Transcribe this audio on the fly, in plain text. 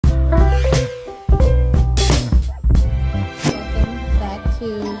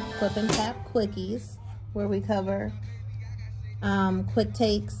Flippin' Tap Quickies, where we cover quick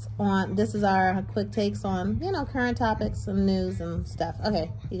takes on. This is our quick takes on, you know, current topics and news and stuff. Okay,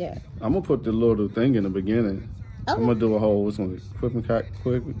 you get it. I'm gonna put the little thing in the beginning. Okay. I'm gonna do a whole whip and cap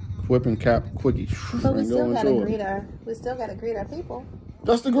quickie. But we still gotta greet our people.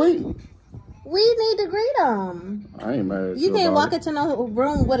 That's the greeting. We need to greet them. I ain't mad at you. You can't walk into no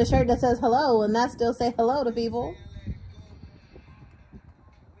room with a shirt that says hello and not still say hello to people.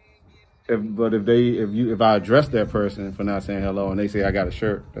 If I address that person for not saying hello and they say I got a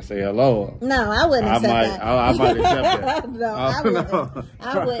shirt that say hello, no, I wouldn't accept that. I might accept that. No, I wouldn't.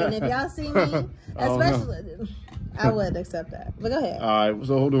 I wouldn't. If y'all see me, especially, I wouldn't accept that. But go ahead. All right.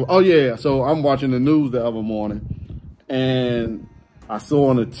 So so I'm watching the news the other morning, and I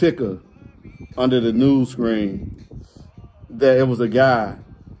saw on the ticker under the news screen that it was a guy.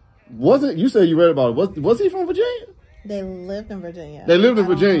 You said you read about it? Was he from Virginia? They lived in Virginia. They lived in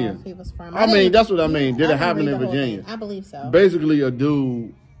Virginia. I don't know if he was from. I mean, that's what I mean. Did it happen in Virginia? I believe so. Basically, a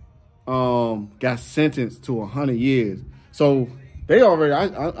dude got sentenced to 100 years. So they already.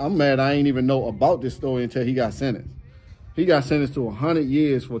 I'm mad. I ain't even know about this story until he got sentenced. He got sentenced to 100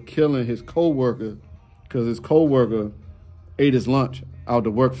 years for killing his coworker because his coworker ate his lunch out the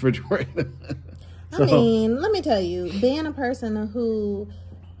work refrigerator. I mean, let me tell you, being a person who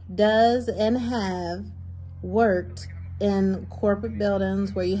does and have worked in corporate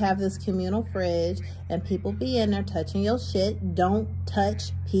buildings where you have this communal fridge and people be in there touching your shit, don't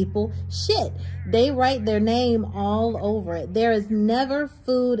touch people shit. They write their name all over it. There is never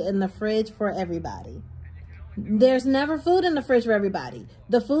food in the fridge for everybody. There's never food in the fridge for everybody.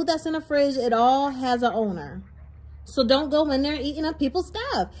 The food that's in the fridge, it all has an owner. So don't go in there eating up people's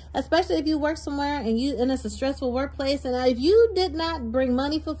stuff, especially if you work somewhere and it's a stressful workplace. And if you did not bring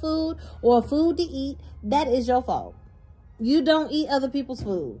money for food or food to eat, that is your fault. You don't eat other people's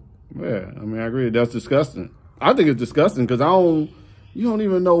food. Yeah, I mean, I agree. That's disgusting. I think it's disgusting because you don't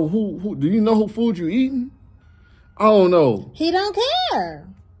even know who. Do you know who food you eating? I don't know. He don't care.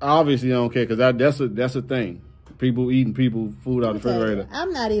 Obviously, I don't care because that's a thing. People eating food out of the refrigerator.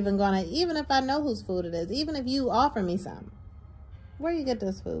 I'm not even gonna, even if I know whose food it is, even if you offer me some, where you get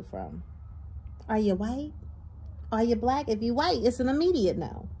this food from? Are you white? Are you black? If you white, it's an immediate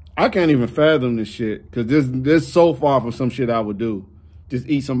no. I can't even fathom this shit because this so far from some shit I would do. Just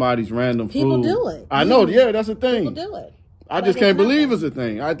eat somebody's random food. People do it. I know, yeah, that's a thing. People do it. I just can't believe it's a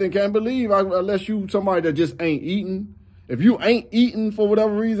thing. Can't believe unless you somebody that just ain't eating. If you ain't eating for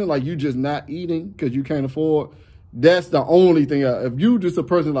whatever reason, like you just not eating because you can't afford. That's the only thing. If you just a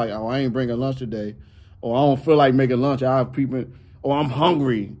person like, oh, I ain't bringing lunch today, or I don't feel like making lunch, I have people, or I'm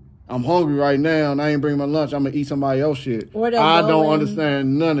hungry. I'm hungry right now, and I ain't bringing my lunch. I'm going to eat somebody else's shit. I don't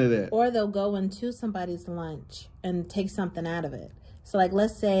understand none of that. Or they'll go into somebody's lunch and take something out of it. So, like,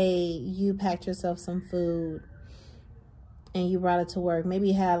 let's say you packed yourself some food and you brought it to work. Maybe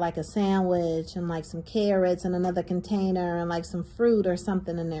you had like a sandwich and like some carrots in another container and like some fruit or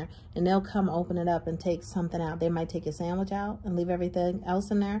something in there. And they'll come open it up and take something out. They might take your sandwich out and leave everything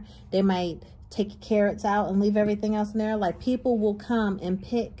else in there. They might take carrots out and leave everything else in there. Like, people will come and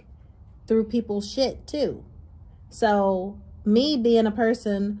pick through people's shit too. So me being a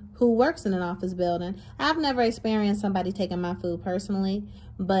person who works in an office building, I've never experienced somebody taking my food personally,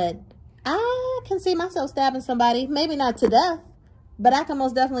 but I can see myself stabbing somebody, maybe not to death, but I can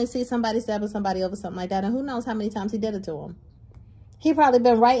most definitely see somebody stabbing somebody over something like that. And who knows how many times he did it to him. He probably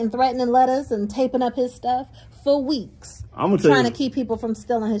been writing threatening letters and taping up his stuff for weeks, trying to keep people from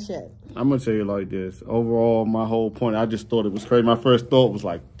stealing his shit. I'm going to tell you like this. Overall, my whole point, I just thought it was crazy. My first thought was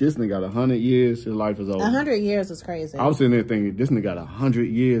like, this nigga got 100 years, his life is over. 100 years is crazy. I was sitting there thinking, this nigga got 100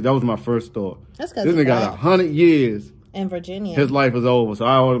 years. That was my first thought. That's because this nigga got 100 years. In Virginia. His life is over. So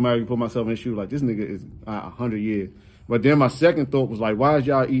I automatically put myself in his shoes like, this nigga is 100 years. But then my second thought was like, why is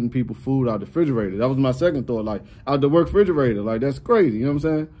y'all eating people food out the refrigerator? That was my second thought, like, out the work refrigerator. Like, that's crazy, you know what I'm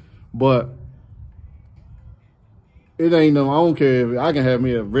saying? But it ain't no, I don't care if I can have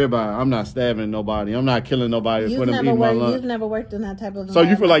me a ribeye. I'm not stabbing nobody. I'm not killing nobody for them eating my lunch. You've never worked in that type of environment. So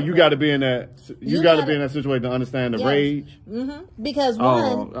you feel like you got to be in that, you got to be in that situation to understand the rage? Mm-hmm. Because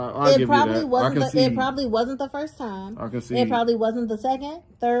one, it probably wasn't the first time. I can see. It probably wasn't the second,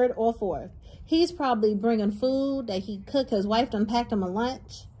 third, or fourth. He's probably bringing food that he cooked. His wife done packed him a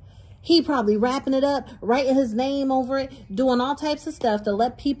lunch. He probably wrapping it up, writing his name over it, doing all types of stuff to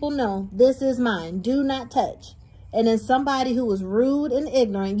let people know, this is mine, do not touch. And then somebody who was rude and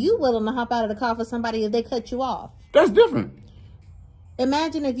ignorant, you willing to hop out of the car for somebody if they cut you off. That's different.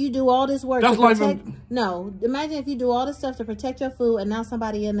 Imagine if you do all this work to protect... imagine if you do all this stuff to protect your food and now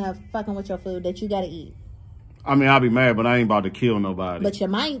somebody in there fucking with your food that you got to eat. I mean, I'll be mad, but I ain't about to kill nobody. But you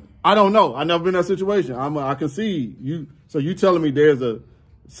might. I don't know. I never been in that situation. I can see you. So you telling me there's a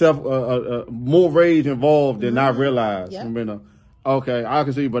more rage involved than I realized. Yep. Okay, I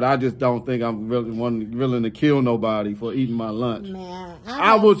can see, but I just don't think I'm really willing to kill nobody for eating my lunch. Man,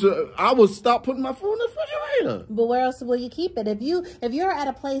 I would stop putting my food in the refrigerator. But where else will you keep it? If you're at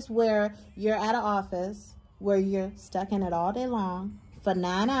a place where you're at an office where you're stuck in it all day long for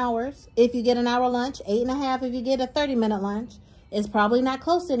 9 hours, if you get an hour lunch, 8.5 if you get a 30-minute lunch, it's probably not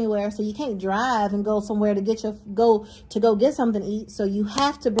close to anywhere, so you can't drive and go somewhere to go get something to eat. So you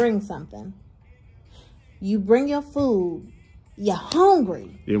have to bring something. You bring your food. You're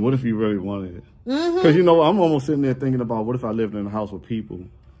hungry. Yeah, what if you really wanted it? Because, I'm almost sitting there thinking about what if I lived in a house with people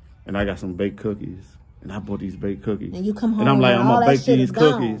and I got some baked cookies and I bought these baked cookies. And you come home and I'm like, I'm going to bake these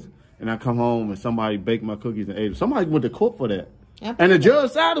cookies. Gone. And I come home and somebody baked my cookies and ate them. Somebody went to court for that. And the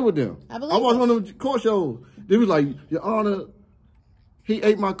judge sided with them. I watched one of the court shows. They was like, Your Honor, he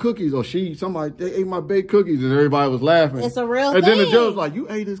ate my cookies, or they ate my baked cookies, and everybody was laughing. It's a real thing. And then the judge was like, you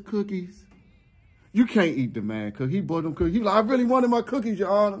ate his cookies. You can't eat the man cookie. He bought them cookies. He was like, I really wanted my cookies, Your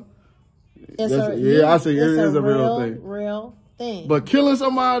Honor. I see. It is a real thing. Real thing. But killing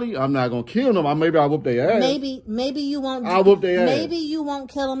somebody, I'm not gonna kill them. Maybe I'll whoop their ass. Maybe you won't. I'll whoop their ass. Maybe you won't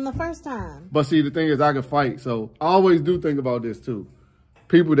kill them the first time. But see, the thing is, I can fight. So I always do think about this too.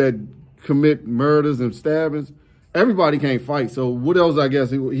 People that commit murders and stabbings, everybody can't fight. So what else? I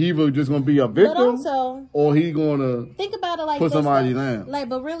guess he either just gonna be a victim, but also, or he gonna think about it like put somebody down. down.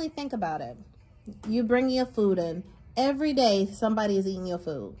 But really think about it. You bring your food in every day. Somebody is eating your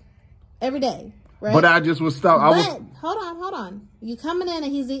food every day, right? But I just would stop. Hold on. You coming in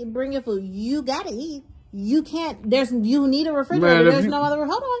and he's eating. Bring your food. You gotta eat. You can't. You need a refrigerator. There's no other.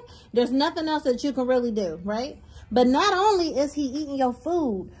 Hold on. There's nothing else that you can really do, right? But not only is he eating your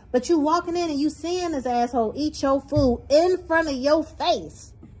food, but you walking in and you seeing this asshole eat your food in front of your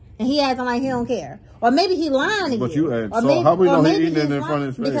face, and he acting like he don't care. Or maybe he lying to you. But you add salt. How we know he eating it in front of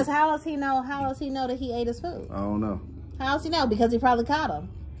his face? Because how else he know that he ate his food? I don't know. How else he know? Because he probably caught him.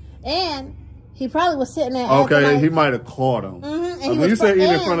 And he probably was sitting there. Okay, he might have caught him. And when you say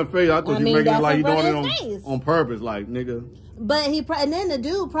eat in front of the face, I thought you making it like you doing it on purpose, like, nigga. But and then the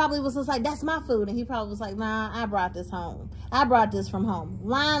dude probably was just like, that's my food. And he probably was like, nah, I brought this home. I brought this from home.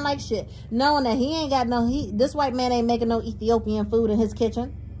 Lying like shit. Knowing that he ain't got this white man ain't making no Ethiopian food in his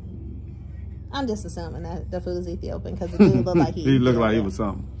kitchen. I'm just assuming that the food is Ethiopian because the dude looked like he looked like he was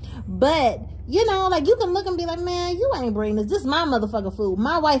something. But, like you can look and be like, man, you ain't bringing this. This is my motherfucking food.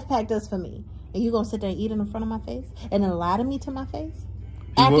 My wife packed this for me. And you gonna sit there and eat it in front of my face? And then lie to me to my face?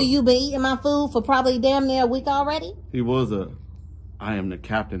 After you've been eating my food for probably damn near a week already? He was I am the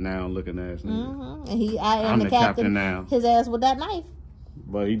captain now looking ass nigga. And I am the captain now. His ass with that knife.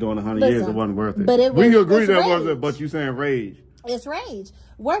 But he doing 100 years, it wasn't worth it. But we agree that wasn't, but you saying rage. It's rage.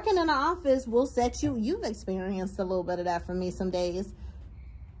 Working in an office will set you, you've experienced a little bit of that for me some days.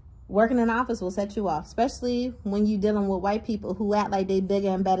 Working in an office will set you off, especially when you're dealing with white people who act like they bigger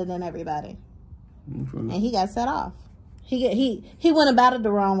and better than everybody. Okay. And he got set off. He went about it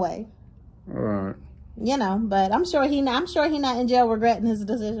the wrong way. All right. But I'm sure he not in jail regretting his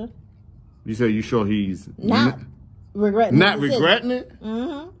decision. You say you sure he's not regretting it?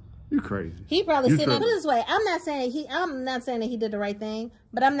 Mm-hmm. You crazy. He probably sitting there. Put it this way, I'm not saying that he did the right thing,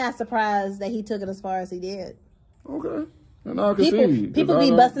 but I'm not surprised that he took it as far as he did. Okay. And I can see. People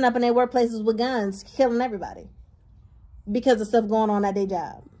be busting up in their workplaces with guns, killing everybody because of stuff going on at their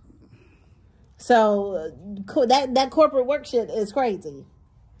job. So that corporate work shit is crazy.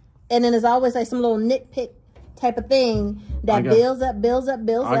 And then there's always like some little nitpick type of thing that builds up,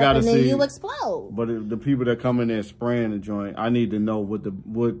 and then you explode. But the people that come in there spraying the joint, I need to know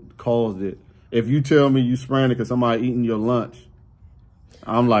what caused it. If you tell me you spraying it because somebody eating your lunch,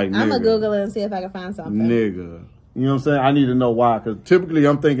 I'm like, nigga. I'm going to Google it and see if I can find something. Nigga. You know what I'm saying? I need to know why. Because typically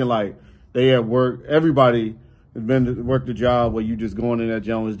I'm thinking like they at work. Everybody has been to work the job where you just going in that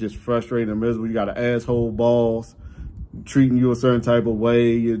joint is just frustrated and miserable. You got an asshole boss treating you a certain type of way.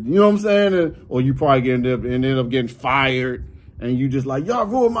 You know what I'm saying? Or you probably end up getting fired. And you just like, y'all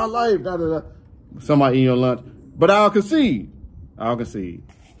ruined my life. Da, da, da. Somebody eating your lunch. But I'll concede. All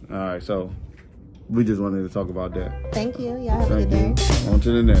right, so we just wanted to talk about that. Thank you. Y'all have a good day. On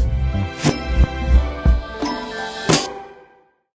to the next.